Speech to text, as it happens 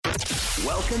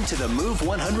Welcome to the Move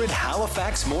 100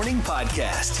 Halifax Morning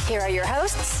Podcast. Here are your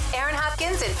hosts, Aaron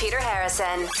Hopkins and Peter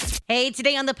Harrison. Hey,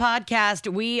 today on the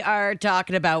podcast, we are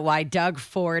talking about why Doug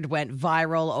Ford went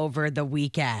viral over the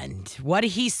weekend. What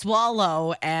did he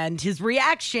swallow? And his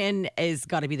reaction is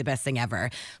got to be the best thing ever.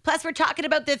 Plus, we're talking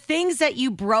about the things that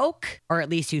you broke, or at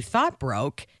least you thought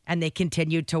broke, and they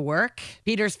continued to work.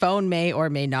 Peter's phone may or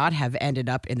may not have ended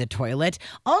up in the toilet.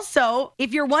 Also,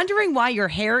 if you're wondering why your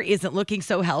hair isn't looking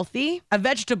so healthy, a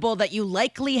vegetable that you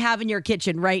likely have in your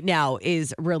kitchen right now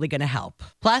is really going to help.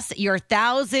 Plus, your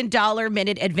 $1,000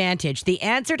 minute advantage. The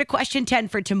answer to question 10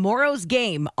 for tomorrow's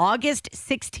game, August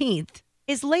 16th,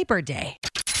 is Labor Day.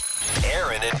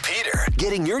 Aaron and Peter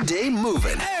getting your day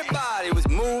moving. Everybody was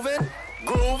moving,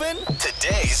 grooving.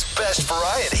 Today's best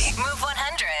variety. Move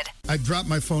 100. I dropped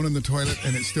my phone in the toilet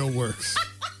and it still works.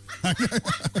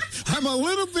 I'm a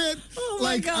little bit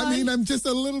I'm just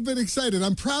a little bit excited.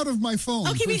 I'm proud of my phone.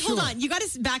 Okay, wait, sure. hold on. You got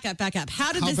to back up.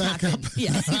 How did this back happen? up?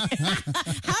 Yeah.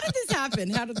 How did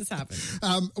this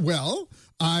happen? Well,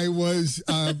 I was...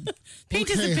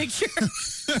 Paint us a picture.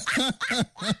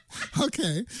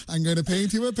 Okay, I'm going to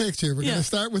paint you a picture. We're going Yeah. to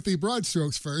start with the broad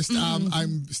strokes first.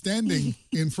 I'm standing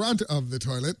in front of the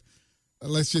toilet.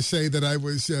 Let's just say that I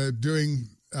was doing...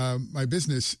 my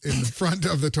business in the front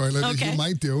of the toilet, as you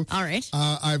might do. All right.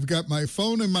 I've got my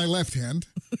phone in my left hand.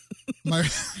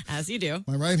 As you do.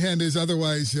 My right hand is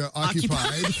otherwise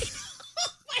occupied.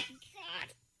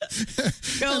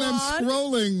 Go and I'm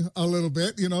scrolling a little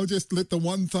bit, just let the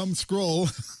one thumb scroll.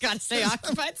 Got to stay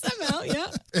occupied somehow, yeah.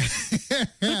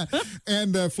 Yeah.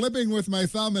 And flipping with my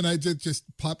thumb, and I just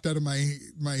popped out of my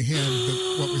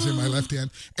hand what was in my left hand.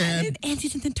 And it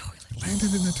ended in the toilet.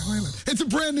 landed in the toilet. It's a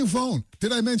brand new phone.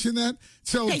 Did I mention that?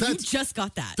 So Hey, you that's just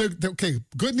got that. okay.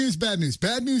 Good news, bad news.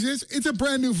 Bad news is it's a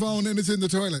brand new phone and it's in the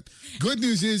toilet. Good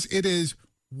news is it is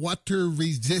water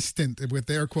resistant, with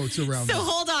air quotes around So it.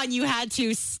 hold on, you had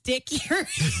to stick your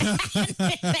hand in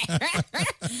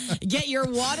there. Get your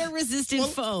water resistant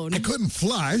phone. I couldn't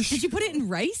flush. Did you put it in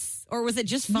rice or was it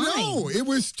just fine? No, it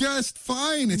was just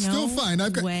fine. It's still fine.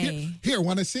 I've got way. Here,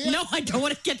 want to see it? No, I don't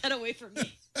want to get that away from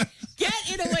me. Get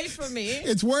it away from me.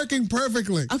 It's working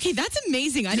perfectly. Okay, that's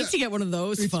amazing. I need to get one of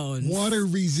those It's phones. water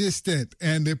resistant,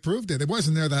 and it proved it. It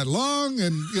wasn't there that long,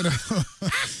 and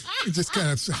it just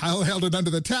kind of held it under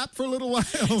the tap for a little while.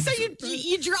 So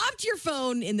you dropped your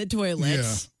phone in the toilet.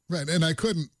 Yeah, right, and I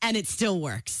couldn't. And it still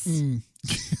works.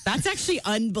 That's actually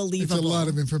unbelievable. It's a lot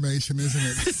of information, isn't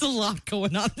it? There's a lot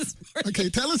going on this morning.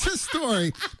 Okay, tell us a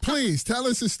story. Please tell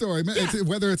us a story.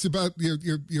 Whether it's about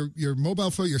your mobile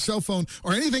phone, your cell phone,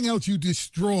 or anything else you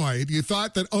destroyed. You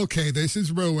thought that, okay, this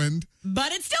is ruined.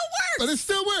 But it still works. But it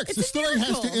still works. The story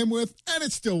has to end with, and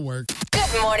it still works.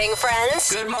 Good morning,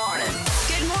 friends. Good morning.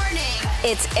 Good morning.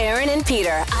 It's Aaron and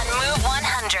Peter on Move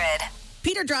 100.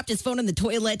 Peter dropped his phone in the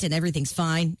toilet and everything's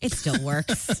fine. It still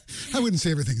works. I wouldn't say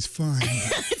everything's fine.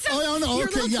 You're a little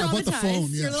about the phone.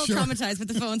 You're a little traumatized, but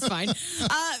the phone's fine.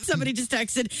 Somebody just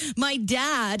texted, my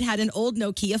dad had an old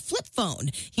Nokia flip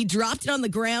phone. He dropped it on the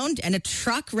ground and a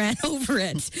truck ran over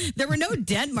it. There were no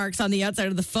dent marks on the outside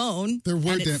of the phone. There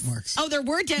were dent marks. Oh, there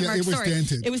were dent Yeah, marks. it was Sorry.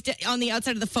 dented. It was on the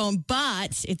outside of the phone,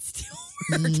 but it still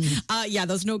worked.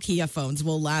 Those Nokia phones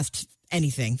will last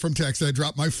anything. From text, I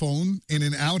dropped my phone in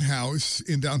an outhouse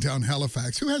in downtown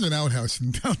Halifax. Who has an outhouse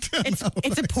in downtown Halifax?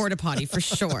 It's a porta potty for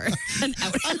sure. An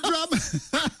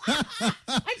outhouse.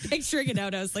 I'm picturing an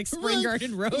outhouse like Spring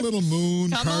Garden Road. A little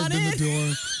moon Come carved on in in. the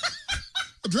door.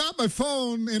 I dropped my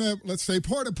phone in a, let's say,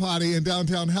 porta potty in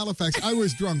downtown Halifax. I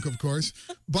was drunk, of course,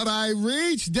 but I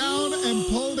reached down and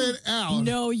pulled it out.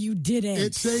 No, you didn't.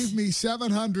 It saved me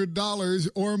 $700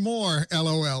 or more,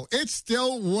 LOL. It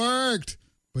still worked.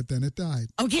 But then it died.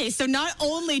 Okay, so not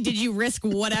only did you risk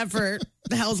whatever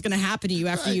the hell's going to happen to you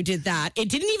after you did that, it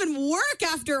didn't even work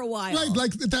after a while. Right,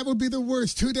 like that would be the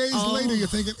worst. 2 days later, you're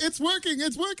thinking, it's working.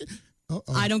 Uh-oh.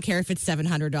 I don't care if it's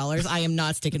 $700. I am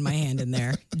not sticking my hand in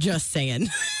there. Just saying.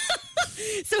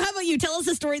 So how about you? Tell us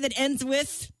a story that ends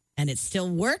with... and it still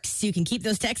works. You can keep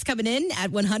those texts coming in at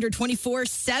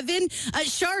 124-7.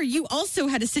 Shar, you also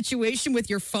had a situation with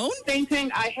your phone? Same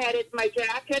thing. I had it in my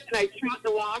jacket, and I threw it in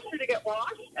the washer to get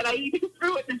washed, and I even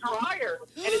threw it in the dryer,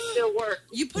 and it still worked.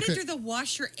 You put it through the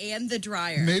washer and the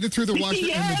dryer. Made it through the washer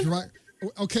Yes. and the dryer.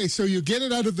 Okay, so you get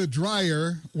it out of the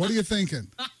dryer. What are you thinking?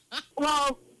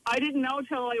 Well, I didn't know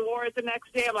till I wore it the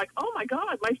next day. I'm like, oh, my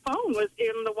God, my phone was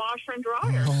in the washer and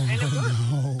dryer, and it worked.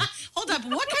 Oh, Hold up.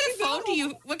 What kind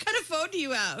of phone do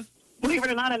you have? Believe it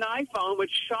or not, an iPhone,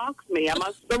 which shocks me.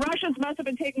 The Russians must have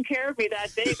been taking care of me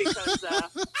that day because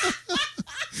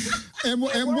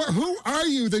Who are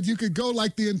you that you could go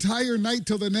like the entire night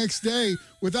till the next day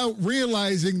without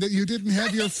realizing that you didn't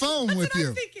have your phone with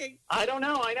you? I don't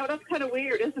know. I know that's kind of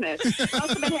weird, isn't it? I must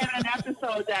have been having an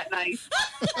episode that night.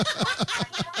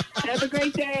 Have a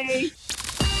great day.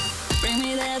 Bring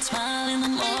me that smile in the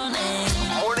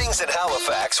morning. Mornings at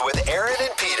Halifax with Aaron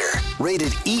and Peter.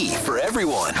 Rated E for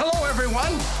everyone. Hello,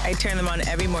 everyone. I turn them on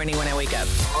every morning when I wake up.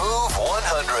 Move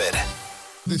 100.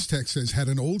 This text says, had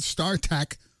an old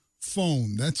StarTAC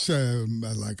phone. That's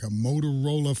like a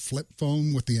Motorola flip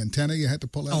phone with the antenna you had to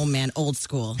pull out. Oh, man, old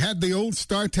school. Had the old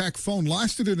StarTAC phone,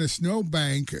 lost it in a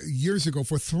snowbank years ago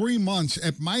for 3 months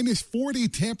at minus 40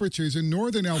 temperatures in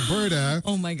northern Alberta.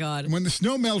 Oh, my God. When the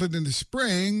snow melted in the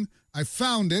spring, I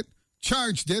found it,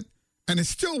 charged it, and it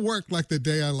still worked like the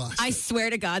day I lost I it. swear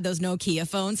to God, those Nokia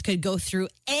phones could go through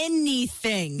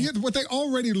anything. Yeah, but they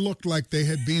already looked like they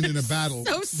had been in a battle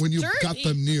so when you sturdy. got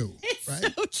them new. It's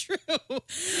right? so true.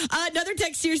 Another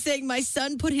text here saying, my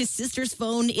son put his sister's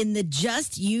phone in the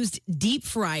just used deep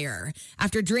fryer.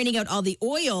 After draining out all the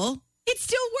oil, it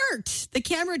still worked. The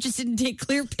camera just didn't take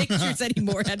clear pictures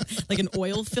anymore. It had like an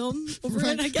oil film over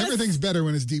it, I guess. Everything's better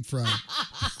when it's deep fried.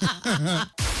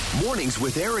 Mornings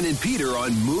with Aaron and Peter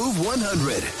on Move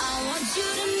 100. I want you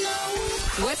to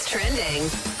know. What's trending?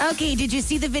 Okay, did you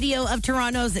see the video of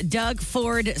Toronto's Doug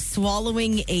Ford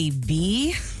swallowing a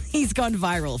bee? He's gone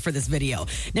viral for this video.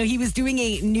 Now, he was doing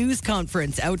a news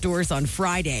conference outdoors on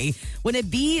Friday when a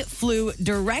bee flew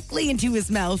directly into his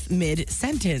mouth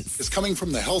mid-sentence. It's coming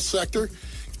from the health sector.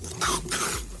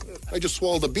 I just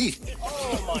swallowed a bee.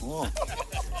 Oh.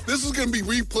 This is going to be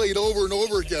replayed over and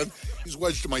over again. He's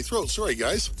wedged in my throat. Sorry,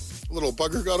 guys. A little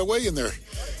bugger got away in there.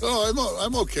 Oh,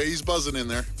 I'm okay. He's buzzing in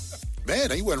there.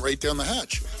 Man, he went right down the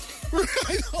hatch.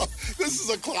 I know. This is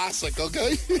a classic,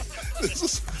 okay?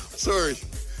 Sorry.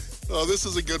 Oh, this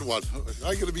is a good one.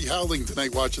 I'm going to be howling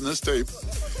tonight watching this tape.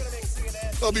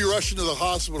 I'll be rushing to the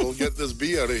hospital to get this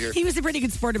bee out of here. He was a pretty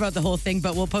good sport about the whole thing,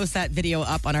 but we'll post that video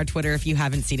up on our Twitter if you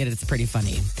haven't seen it. It's pretty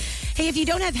funny. Hey, if you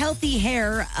don't have healthy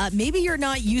hair, maybe you're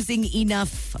not using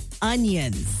enough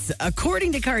onions.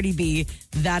 According to Cardi B,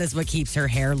 that is what keeps her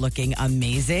hair looking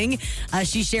amazing.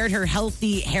 She shared her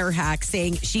healthy hair hack,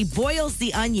 saying she boils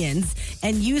the onions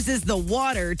and uses the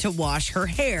water to wash her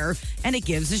hair, and it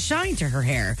gives a shine to her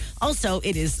hair. Also,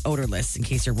 it is odorless, in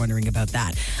case you're wondering about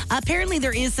that. Apparently,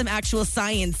 there is some actual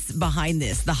science behind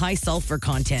this. The high sulfur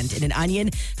content in an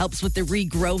onion helps with the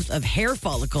regrowth of hair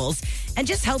follicles and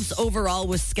just helps overall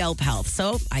with scalp health.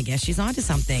 So I guess she's onto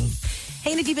something.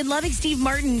 Hey, and if you've been loving Steve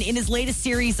Martin in his latest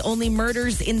series, Only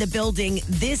Murders in the Building,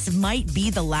 this might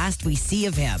be the last we see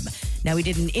of him. Now, he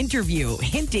did an interview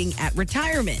hinting at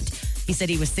retirement. He said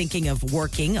he was thinking of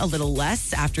working a little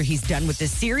less after he's done with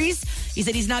this series. He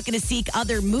said he's not going to seek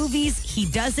other movies. He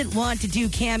doesn't want to do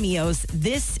cameos.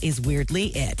 This is weirdly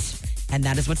it. And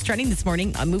that is what's trending this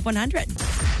morning on Move 100.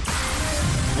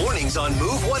 Mornings on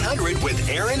Move 100 with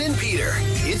Aaron and Peter.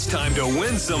 It's time to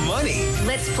win some money.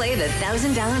 Let's play the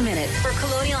 $1,000 Minute for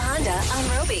Colonial Honda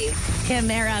on Roby.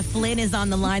 Tamara Flynn is on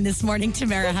the line this morning.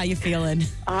 Tamara, how you feeling?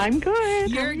 I'm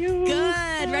good. How You're are you?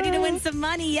 good. Ready to win some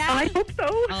money, yeah? I hope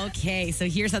so. Okay, so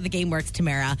here's how the game works,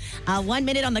 Tamara. 1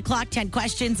 minute on the clock, 10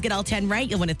 questions. Get all 10 right,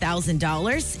 you'll win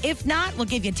 $1,000. If not, we'll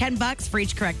give you $10 for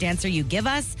each correct answer you give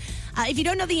us. If you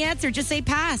don't know the answer, just say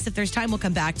pass. If there's time, we'll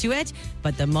come back to it.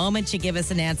 But the moment you give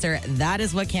us an answer, that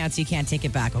is what counts. You can't take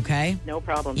it back, okay? No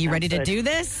problem. You Sounds ready to good. do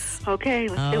this? Okay,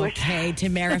 let's do it. Okay,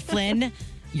 Tamara Flynn,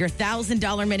 your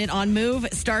 $1,000 minute on Move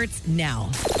starts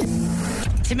now.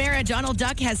 Tamara, Donald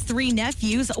Duck has 3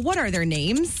 nephews. What are their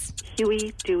names?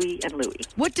 Huey, Dewey, and Louie.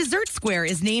 What dessert square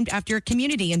is named after a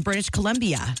community in British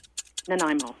Columbia?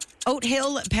 Nanaimo. Oat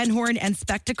Hill, Penhorn, and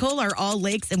Spectacle are all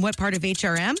lakes in what part of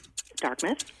HRM?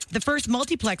 Dartmouth. The first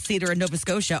multiplex theater in Nova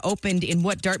Scotia opened in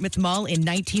what Dartmouth Mall in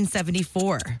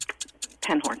 1974?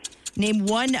 Penhorn. Name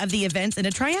one of the events in a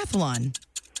triathlon.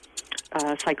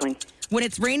 Cycling. When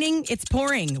it's raining, it's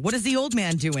pouring. What is the old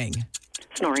man doing?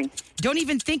 Snoring. Don't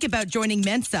even think about joining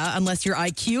Mensa unless your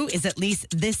IQ is at least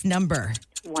this number.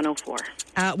 104.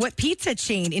 What pizza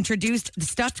chain introduced the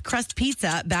stuffed crust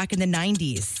pizza back in the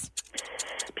 90s?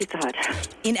 Pizza Hut.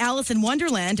 In Alice in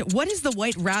Wonderland, what is the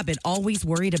white rabbit always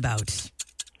worried about?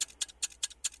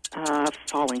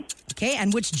 Falling. Okay,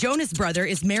 and which Jonas brother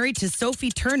is married to Sophie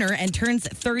Turner and turns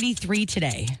 33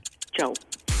 today? Joe.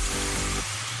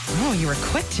 Oh, you were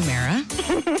quick, Tamara.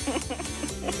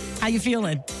 How you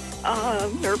feeling?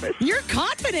 Nervous. You're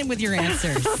confident with your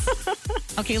answers.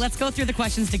 Okay, let's go through the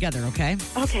questions together, okay?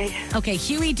 Okay. Okay,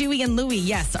 Huey, Dewey, and Louie,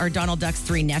 yes, are Donald Duck's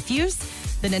 3 nephews.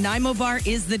 The Nanaimo Bar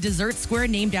is the dessert square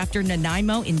named after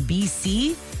Nanaimo in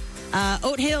BC.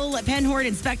 Oat Hill, Penhorn,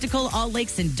 and Spectacle, all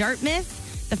lakes in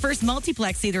Dartmouth. The first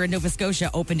multiplex theater in Nova Scotia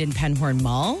opened in Penhorn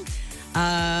Mall.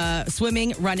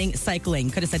 Swimming, running, cycling.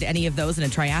 Could have said any of those in a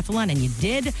triathlon, and you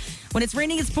did. When it's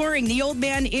raining, it's pouring. The old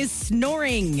man is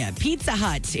snoring. Pizza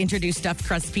Hut introduced stuffed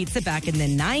crust pizza back in the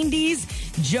 90s.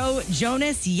 Joe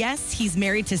Jonas, yes, he's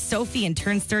married to Sophie and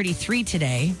turns 33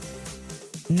 today.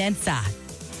 Mensa.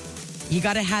 You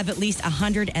got to have at least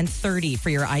 130 for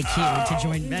your IQ to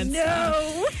join Mensa.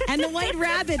 No. And the White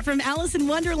Rabbit from Alice in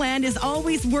Wonderland is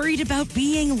always worried about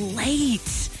being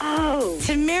late. Oh.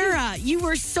 Tamara, you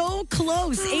were so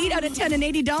close. 8 out of 10 and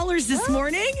 $80 this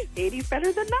morning. 80's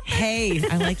better than nothing. Hey,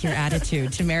 I like your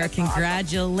attitude. Tamara,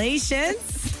 congratulations.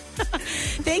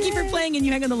 Thank you for playing, and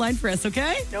you hang on the line for us,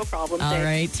 okay? No problem. All thanks.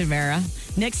 right, Tamara.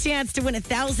 Next chance to win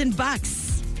 $1,000.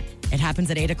 It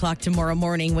happens at 8 o'clock tomorrow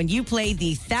morning when you play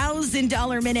the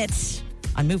 $1,000 Minute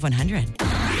on Move 100.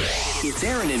 It's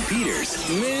Aaron and Peter's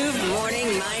Move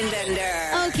Morning Mind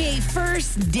Bender. Okay,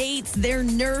 first dates, they're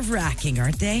nerve-wracking,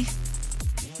 aren't they?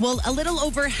 Well, a little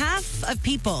over half of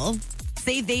people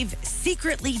say they've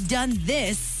secretly done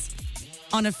this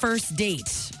on a first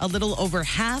date. A little over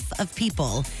half of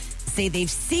people say they've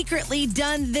secretly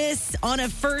done this on a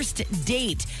first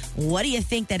date. What do you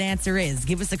think that answer is?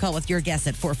 Give us a call with your guess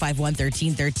at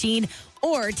 451-1313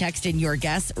 or text in your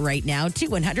guess right now to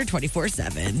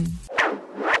 100-24-7.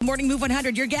 Morning Move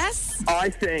 100, your guess? I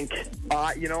think,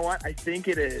 you know what? I think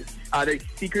it is. They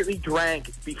secretly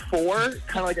drank before,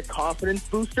 kind of like a confidence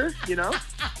booster, you know?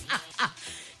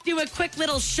 Do a quick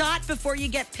little shot before you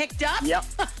get picked up? Yep,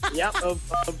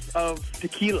 of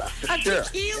tequila, for sure.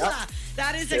 Tequila. Yep.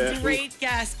 That is a great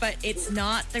guess, but it's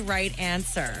not the right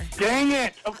answer. Dang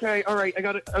it. Okay, all right, I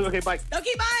got it. Okay, bye.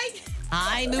 Okay, bye.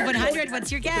 Hi, Move 100.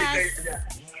 What's your guess?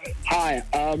 Hi,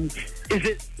 is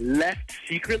it left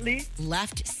secretly?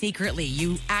 Left secretly.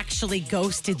 You actually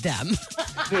ghosted them.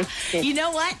 You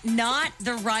know what? Not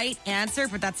the right answer,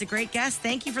 but that's a great guess.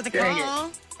 Thank you for the Dang call.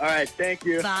 it. All right, thank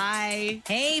you. Bye.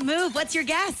 Hey, Move, what's your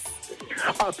guess?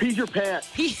 Peed your pants.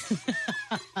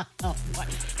 Oh, what?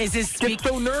 Is this Get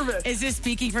so nervous. Is this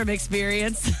speaking from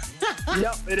experience?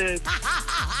 Yep, it is.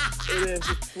 It is,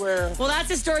 I swear. Well,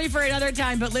 that's a story for another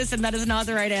time, but listen, that is not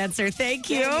the right answer. Thank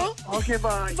you. Okay,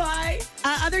 bye. Bye.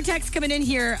 Other text coming in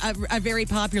here, a very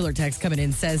popular text coming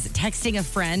in says texting a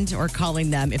friend or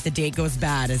calling them if the date goes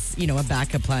bad is, you know, a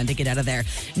backup plan to get out of there.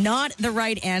 Not the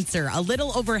right answer. A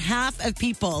little over half of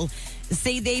people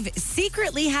say they've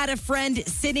secretly had a friend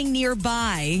sitting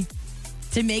nearby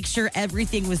to make sure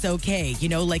everything was okay. You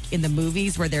know, like in the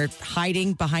movies where they're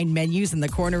hiding behind menus in the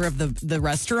corner of the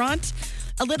restaurant.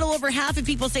 A little over half of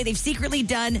people say they've secretly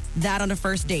done that on a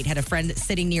first date, had a friend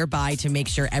sitting nearby to make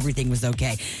sure everything was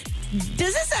okay.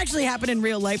 Does this actually happen in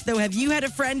real life, though? Have you had a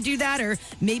friend do that? Or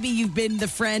maybe you've been the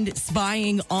friend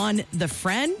spying on the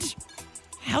friend?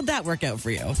 How'd that work out for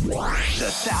you? The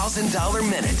 $1,000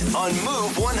 Minute on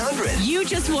Move 100. You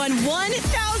just won $1,000!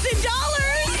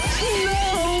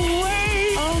 No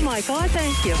way. Oh, my God.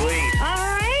 Thank you. Sweet. All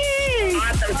right.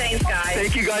 Awesome. Thanks, guys.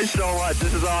 Thank you guys so much.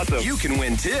 This is awesome. You can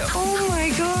win too. Oh, my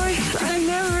gosh. I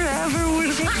never, ever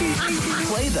would have.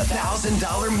 Play the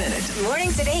 $1,000 Minute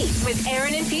Mornings at 8 with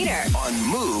Aaron and Peter. on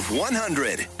Move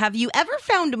 100. Have you ever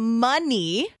found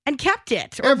money and kept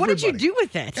it? Or what did you Everybody. do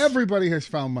with it? Everybody has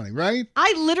found money, right?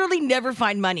 I literally never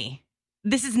find money.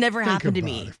 This has never happened to Think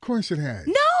me. about it. Of course it has.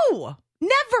 No,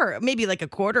 never. Maybe like a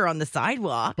quarter on the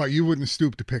sidewalk. But you wouldn't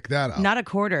stoop to pick that up. Not a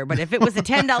quarter, but if it was a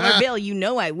 $10 bill, you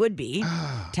know I would be.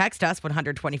 Text us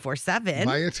 124-7.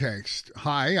 Via text.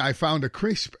 Hi, I found a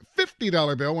crisp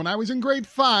 $50 bill when I was in grade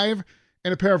 5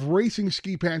 and a pair of racing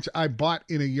ski pants I bought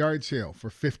in a yard sale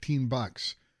for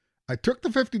 $15. I took the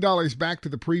 $50 back to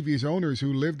the previous owners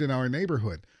who lived in our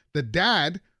neighborhood. The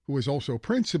dad, who was also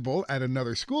principal at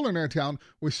another school in our town,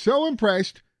 was so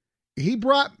impressed, he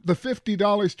brought the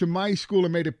 $50 to my school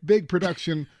and made a big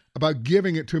production about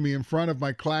giving it to me in front of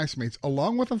my classmates,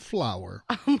 along with a flower.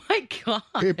 Oh my gosh.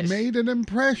 It made an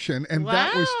impression, and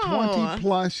that was Wow. 20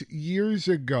 plus years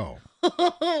ago.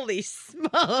 Holy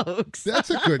smokes.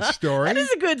 That's a good story. That is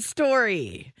a good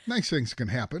story. Nice things can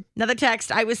happen. Another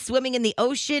text. I was swimming in the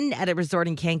ocean at a resort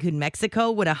in Cancun, Mexico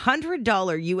when a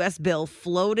 $100 US bill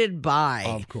floated by.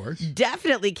 Of course.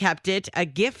 Definitely kept it. A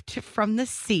gift from the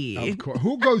sea. Of course.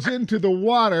 Who goes into the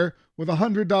water with a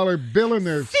 $100 bill in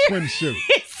their swimsuit?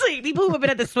 Seriously, people who have been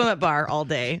at the swim up bar all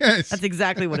day. Yes. That's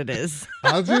exactly what it is.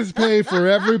 I'll just pay for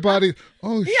everybody.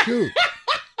 Oh, shoot.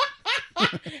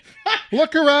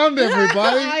 Look around,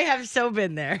 everybody. I have so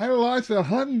been there. I lost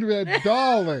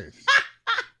 $100.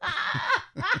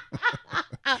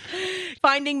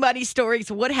 finding money stories.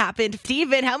 What happened?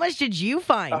 Steven, how much did you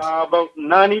find? About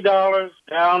 $90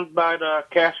 down by the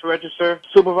cash register.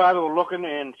 Supervisor was looking,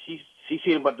 and she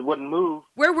seen it, but it wouldn't move.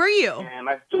 Where were you? And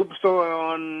I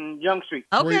Superstore on Young Street.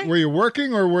 Okay. Were you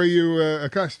working or were you a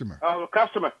customer? A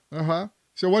customer. Uh-huh.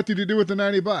 So what did you do with the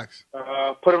 $90?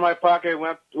 Put it in my pocket and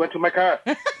went to my car.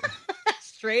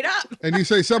 Straight up. And you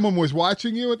say someone was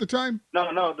watching you at the time?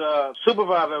 No, the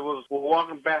supervisor was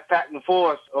walking back and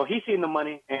forth. Oh, he seen the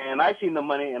money, and I seen the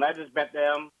money, and I just bent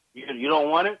down. You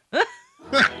don't want it?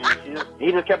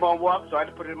 He just kept on walking, so I had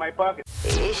to put it in my pocket.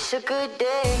 It's a good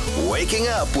day. Waking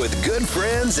up with good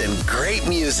friends and great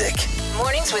music.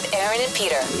 Mornings with Aaron and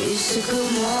Peter. It's a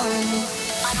good morning.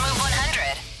 On Move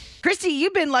 100. Christy,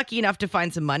 you've been lucky enough to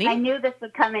find some money. I knew this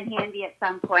would come in handy at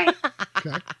some point.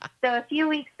 Okay. So a few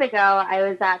weeks ago, I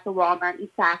was at the Walmart in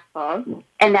Sackville,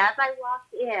 and as I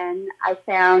walked in, I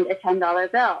found a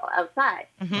 $10 bill outside.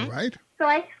 All right. So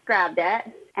I grabbed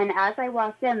it, and as I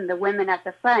walked in, the women at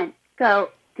the front go,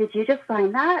 "Did you just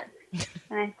find that?"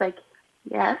 And I was like,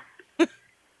 "Yes."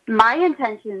 My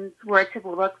intentions were to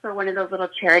look for one of those little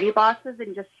charity boxes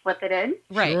and just slip it in.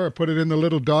 Right. Sure, put it in the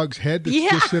little dog's head that's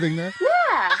just sitting there.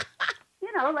 Yeah.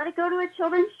 Let it go to a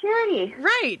children's charity.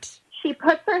 Right. She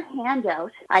puts her hand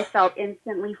out. I felt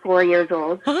instantly 4 years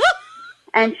old.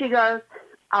 And she goes,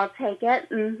 "I'll take it."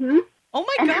 Mm-hmm. Oh,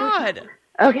 my God.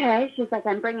 Okay. She's like,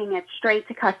 "I'm bringing it straight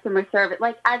to customer service."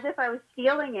 Like, as if I was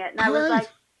stealing it. And I was like,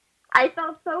 I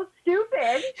felt so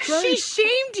stupid. She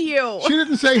shamed you. She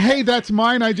didn't say, "Hey, that's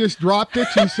mine. I just dropped it."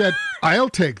 She said, "I'll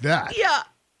take that." Yeah.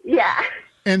 Yeah.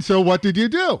 And so what did you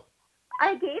do?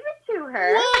 I gave it to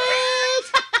her.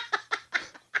 What?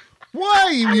 Why,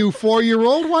 you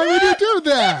 4-year-old? Why would you do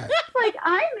that? Like,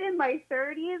 I'm in my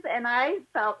 30s, and I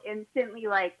felt instantly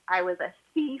like I was a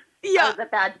thief. Yeah. I was a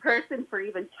bad person for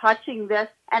even touching this.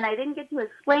 And I didn't get to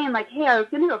explain, like, hey, I was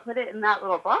going to go put it in that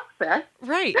little box there.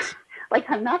 Right. Like,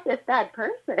 I'm not this bad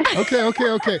person.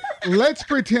 Okay. Let's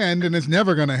pretend, and it's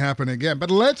never going to happen again,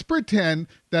 but let's pretend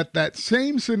that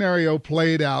same scenario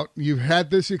played out. You've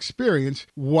had this experience.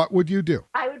 What would you do?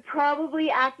 I would probably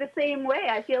act the same way.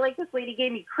 I feel like this lady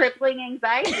gave me crippling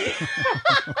anxiety.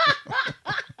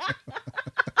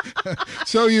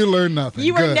 So you learn nothing.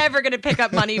 You are Good. never going to pick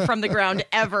up money from the ground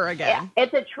ever again.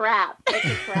 It's a trap. It's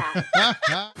a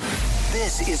trap.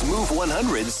 This is Move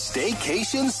 100's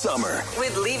Staycation Summer.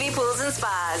 With Levy Pools and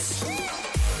Spas.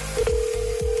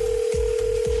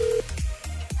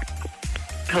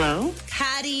 Hello?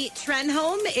 Patty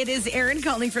Trenholm, it is Aaron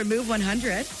calling from Move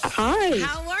 100. Hi.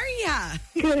 How are ya?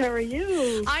 Good, how are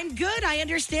you? I'm good. I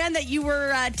understand that you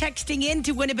were texting in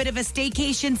to win a bit of a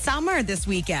staycation summer this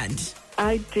weekend.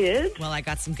 I did. Well, I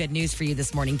got some good news for you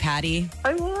this morning, Patty.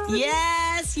 I won.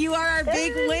 Yes, you are our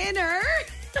big winner.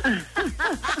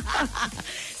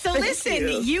 So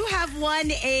listen, you have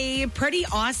won a pretty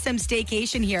awesome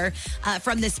staycation here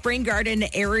from the Spring Garden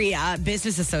Area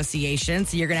Business Association.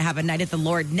 So you're going to have a night at the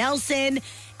Lord Nelson.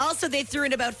 Also, they threw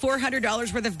in about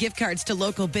 $400 worth of gift cards to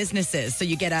local businesses. So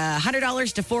you get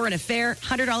 $100 to Foreign Affair,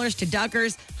 $100 to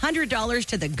Duggars, $100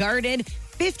 to The Garden,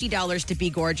 $50 to Be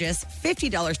Gorgeous,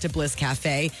 $50 to Bliss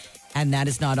Cafe. And that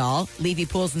is not all. Levy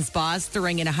Pools and Spas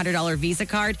throwing in a $100 Visa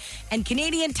card, and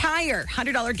Canadian Tire,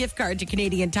 $100 gift card to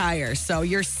Canadian Tire. So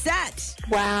you're set.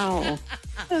 Wow.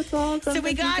 That's awesome. So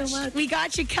we Thank you so much.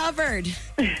 got you covered.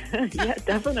 Yeah,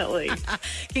 definitely.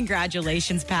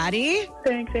 Congratulations, Patty.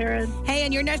 Thanks, Aaron. Hey,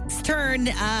 and your next turn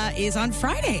is on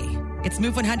Friday. It's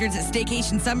Move 100's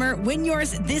Staycation Summer. Win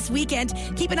yours this weekend.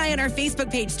 Keep an eye on our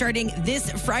Facebook page starting this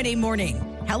Friday morning.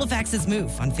 Halifax's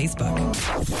Move on Facebook.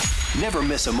 Never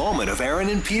miss a moment of Aaron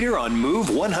and Peter on Move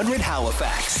 100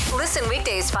 Halifax. Listen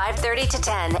weekdays 5:30 to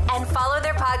 10 and follow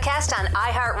their podcast on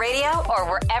iHeartRadio or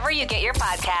wherever you get your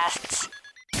podcasts.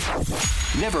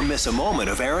 Never miss a moment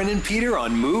of Aaron and Peter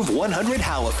on Move 100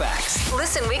 Halifax.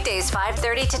 Listen weekdays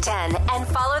 5:30 to 10 and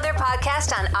follow their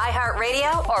podcast on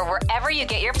iHeartRadio or wherever you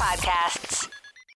get your podcasts.